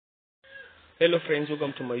Hello friends,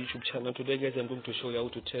 welcome to my YouTube channel. Today guys, I'm going to show you how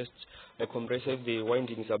to test a compressor if the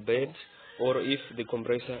windings are bent or if the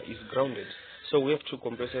compressor is grounded. So we have two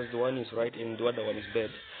compressors, the one is right and the other one is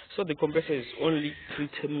bent. So the compressor is only 3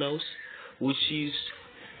 terminals, which is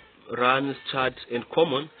run, start and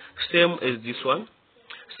common, same as this one.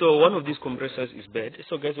 So one of these compressors is bad.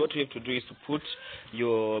 So guys, what you have to do is to put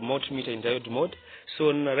your multimeter in diode mode.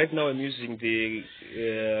 So right now I'm using the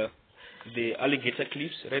alligator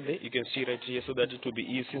clips right there. You can see right here, so that it will be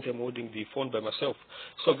easy since I'm holding the phone by myself.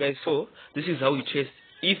 So guys, so this is how you test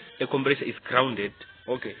if a compressor is grounded.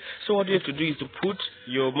 Okay, so what you have to do is to put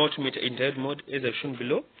your multimeter in diode mode as I've shown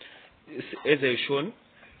below, as I've shown,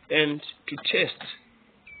 and to test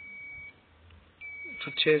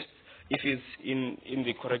if it's in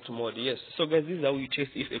the correct mode. Yes, so guys, this is how you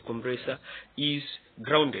test if a compressor is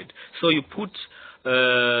grounded. So you put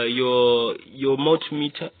your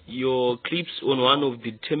multimeter, your clips on one of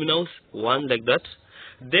the terminals, one like that,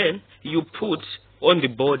 then you put on the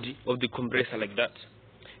body of the compressor like that.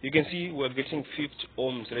 You can see we're getting 50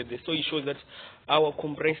 ohms right there, so it shows that our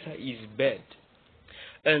compressor is bad.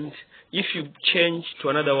 And if you change to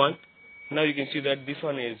another one, now you can see that this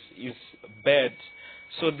one is bad.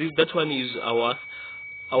 So that one is our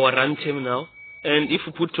run terminal, and if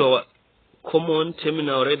we put our common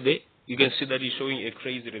terminal right there, you can see that it's showing a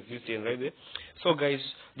crazy resistance right there. So guys,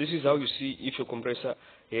 this is how you see if your compressor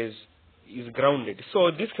is grounded.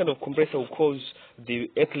 So this kind of compressor will cause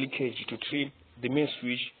the earth leakage to trip, the main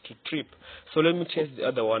switch to trip. So let me test the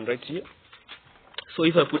other one right here. So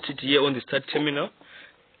if I put it here on the start terminal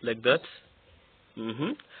like that,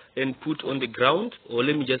 and put on the ground, or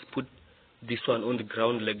let me just put this one on the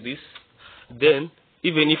ground like this, then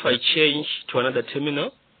even if I change to another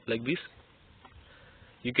terminal like this,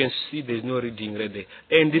 you can see there's no reading right there,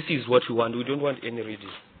 and this is what we want. We don't want any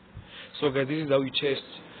reading. So guys, this is how you test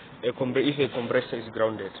if a compressor is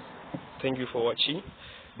grounded. Thank you for watching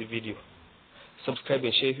the video. Subscribe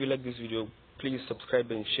and share. If you like this video, please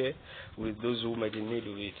subscribe and share with those who might in need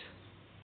of it.